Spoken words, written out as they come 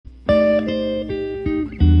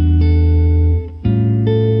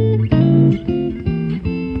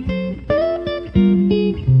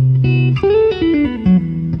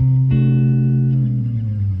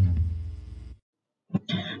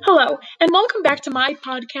Welcome back to my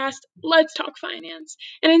podcast, Let's Talk Finance.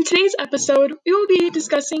 And in today's episode, we will be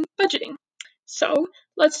discussing budgeting. So,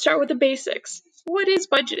 let's start with the basics. What is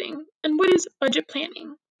budgeting and what is budget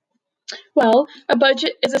planning? Well, a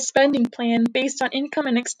budget is a spending plan based on income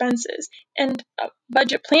and expenses, and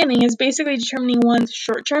budget planning is basically determining one's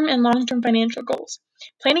short-term and long-term financial goals.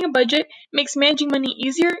 Planning a budget makes managing money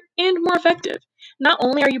easier and more effective. Not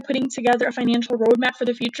only are you putting together a financial roadmap for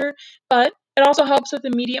the future, but it also helps with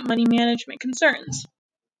immediate money management concerns.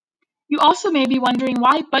 You also may be wondering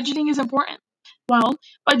why budgeting is important. Well,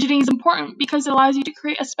 budgeting is important because it allows you to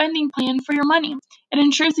create a spending plan for your money. It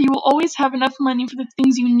ensures that you will always have enough money for the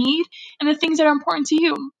things you need and the things that are important to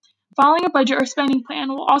you. Following a budget or spending plan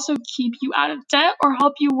will also keep you out of debt or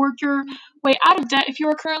help you work your way out of debt if you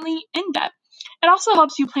are currently in debt. It also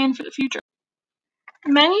helps you plan for the future.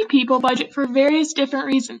 Many people budget for various different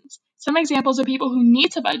reasons. Some examples of people who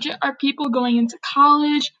need to budget are people going into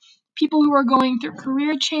college, people who are going through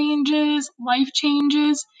career changes, life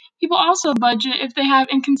changes. People also budget if they have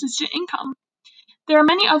inconsistent income. There are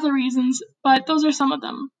many other reasons, but those are some of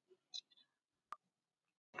them.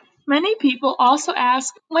 Many people also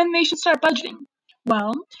ask when they should start budgeting.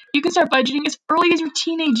 Well, you can start budgeting as early as your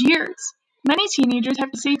teenage years. Many teenagers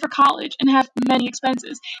have to save for college and have many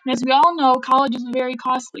expenses, and as we all know, college is very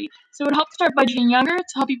costly, so it would help start budgeting younger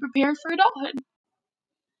to help you prepare for adulthood.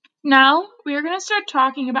 Now, we are going to start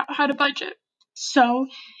talking about how to budget. So,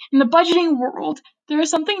 in the budgeting world, there is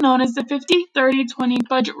something known as the 50-30-20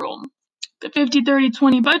 budget rule. The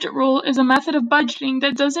 50-30-20 budget rule is a method of budgeting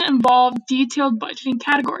that doesn't involve detailed budgeting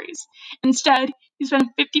categories. Instead, you spend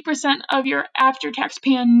 50% of your after-tax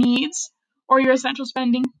pay on needs or your essential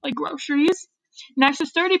spending like groceries. Next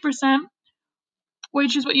is 30%,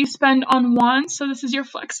 which is what you spend on wants, so this is your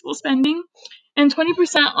flexible spending, and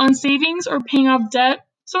 20% on savings or paying off debt,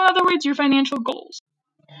 so in other words, your financial goals.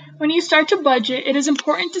 When you start to budget, it is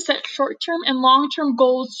important to set short-term and long-term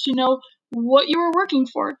goals to know what you are working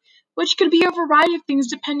for, which could be a variety of things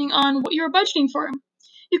depending on what you are budgeting for.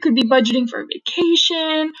 You could be budgeting for a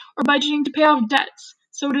vacation or budgeting to pay off debts,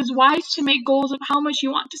 so it is wise to make goals of how much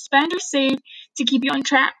you want to spend or save to keep you on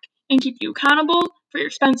track and keep you accountable for your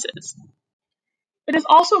expenses. It is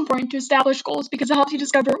also important to establish goals because it helps you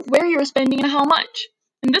discover where you are spending and how much,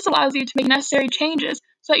 and this allows you to make necessary changes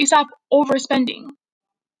so that you stop overspending.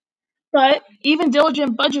 But even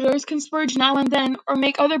diligent budgeters can splurge now and then or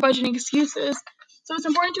make other budgeting excuses, so it's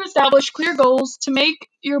important to establish clear goals to make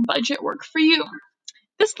your budget work for you.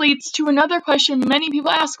 This leads to another question many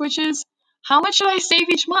people ask, which is, how much should I save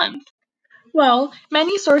each month? Well,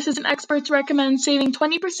 many sources and experts recommend saving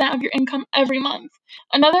 20% of your income every month.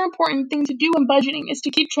 Another important thing to do when budgeting is to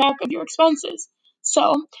keep track of your expenses.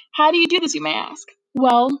 So, how do you do this, you may ask?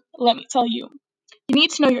 Well, let me tell you. You need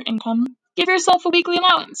to know your income. Give yourself a weekly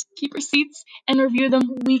allowance. Keep receipts and review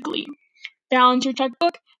them weekly. Balance your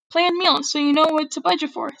checkbook. Plan meals so you know what to budget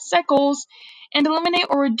for. Set goals and eliminate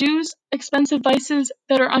or reduce expensive vices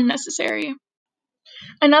that are unnecessary.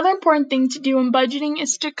 Another important thing to do in budgeting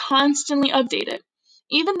is to constantly update it.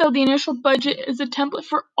 Even though the initial budget is a template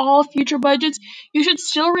for all future budgets, you should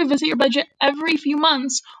still revisit your budget every few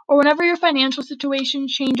months or whenever your financial situation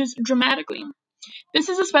changes dramatically. This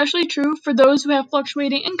is especially true for those who have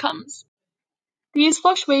fluctuating incomes. These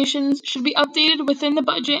fluctuations should be updated within the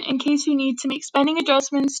budget in case you need to make spending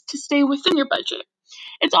adjustments to stay within your budget.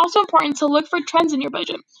 It's also important to look for trends in your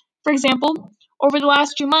budget. For example, over the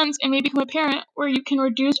last 2 months, it may become apparent where you can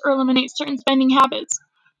reduce or eliminate certain spending habits.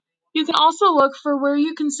 You can also look for where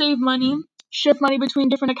you can save money, shift money between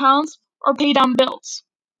different accounts, or pay down bills.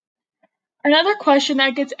 Another question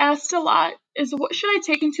that gets asked a lot is, what should I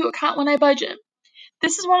take into account when I budget?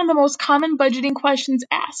 This is one of the most common budgeting questions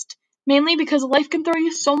asked, mainly because life can throw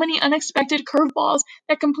you so many unexpected curveballs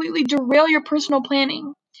that completely derail your personal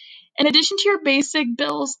planning. In addition to your basic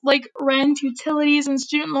bills like rent, utilities, and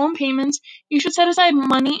student loan payments, you should set aside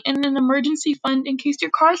money in an emergency fund in case your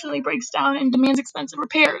car suddenly breaks down and demands expensive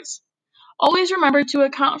repairs. Always remember to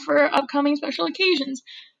account for upcoming special occasions,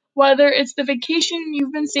 whether it's the vacation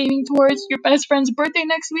you've been saving towards, your best friend's birthday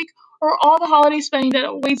next week, or all the holiday spending that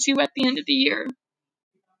awaits you at the end of the year.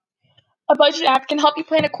 A budget app can help you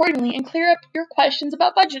plan accordingly and clear up your questions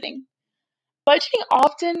about budgeting. Budgeting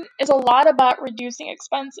often is a lot about reducing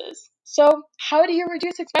expenses. So, how do you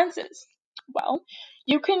reduce expenses? Well,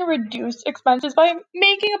 you can reduce expenses by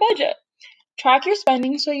making a budget. Track your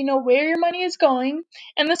spending so you know where your money is going,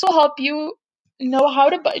 and this will help you know how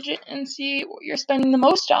to budget and see what you're spending the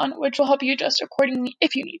most on, which will help you adjust accordingly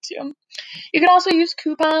if you need to. You can also use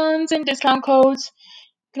coupons and discount codes.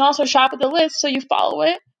 You can also shop at the list so you follow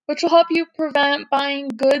it, which will help you prevent buying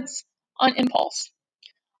goods on impulse.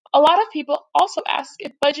 A lot of people also ask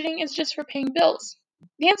if budgeting is just for paying bills.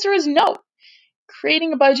 The answer is no.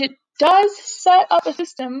 Creating a budget does set up a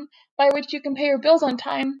system by which you can pay your bills on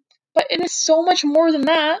time, but it is so much more than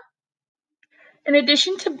that. In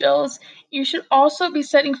addition to bills, you should also be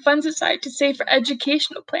setting funds aside to save for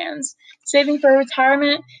educational plans, saving for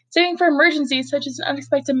retirement, saving for emergencies such as an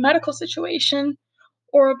unexpected medical situation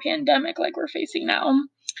or a pandemic like we're facing now,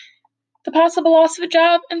 the possible loss of a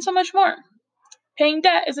job, and so much more. Paying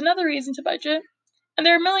debt is another reason to budget, and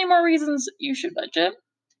there are a million more reasons you should budget.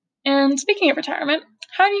 And speaking of retirement,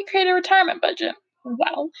 how do you create a retirement budget?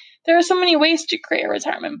 Well, there are so many ways to create a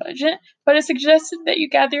retirement budget, but it's suggested that you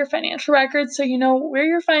gather your financial records so you know where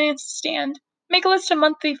your finances stand. Make a list of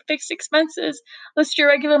monthly fixed expenses, list your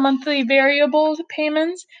regular monthly variable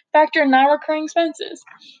payments, factor in non-recurring expenses.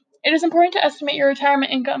 It is important to estimate your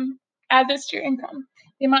retirement income. Add this to your income,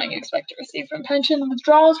 the amount you expect to receive from pension,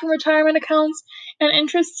 withdrawals from retirement accounts, and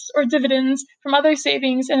interests or dividends from other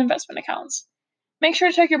savings and investment accounts. Make sure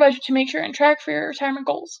to check your budget to make sure you're on track for your retirement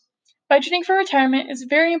goals. Budgeting for retirement is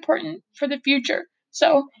very important for the future,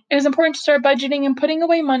 so it is important to start budgeting and putting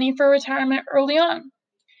away money for retirement early on.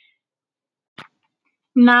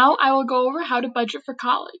 Now I will go over how to budget for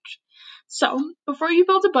college. So, before you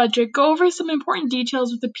build a budget, go over some important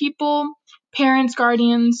details with the people, parents,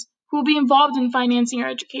 guardians who will be involved in financing your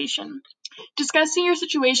education. Discussing your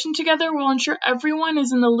situation together will ensure everyone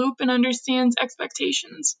is in the loop and understands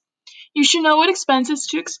expectations. You should know what expenses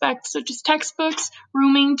to expect, such as textbooks,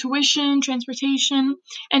 rooming, tuition, transportation,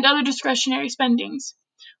 and other discretionary spendings.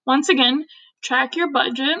 Once again, track your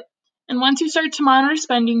budget, and once you start to monitor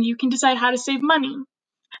spending, you can decide how to save money.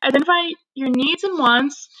 Identify your needs and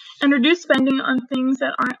wants, and reduce spending on things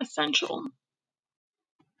that aren't essential.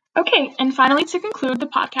 Okay, and finally, to conclude the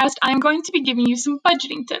podcast, I am going to be giving you some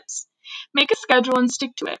budgeting tips. Make a schedule and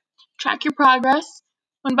stick to it. Track your progress.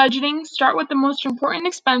 When budgeting, start with the most important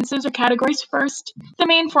expenses or categories first. The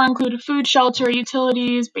main four include food, shelter,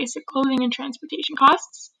 utilities, basic clothing, and transportation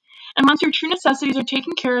costs. And once your true necessities are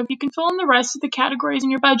taken care of, you can fill in the rest of the categories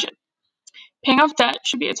in your budget. Paying off debt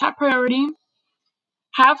should be a top priority.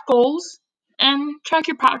 Have goals, and track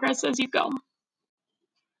your progress as you go.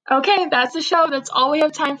 Okay, that's the show. That's all we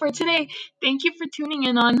have time for today. Thank you for tuning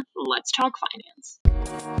in on Let's Talk Finance.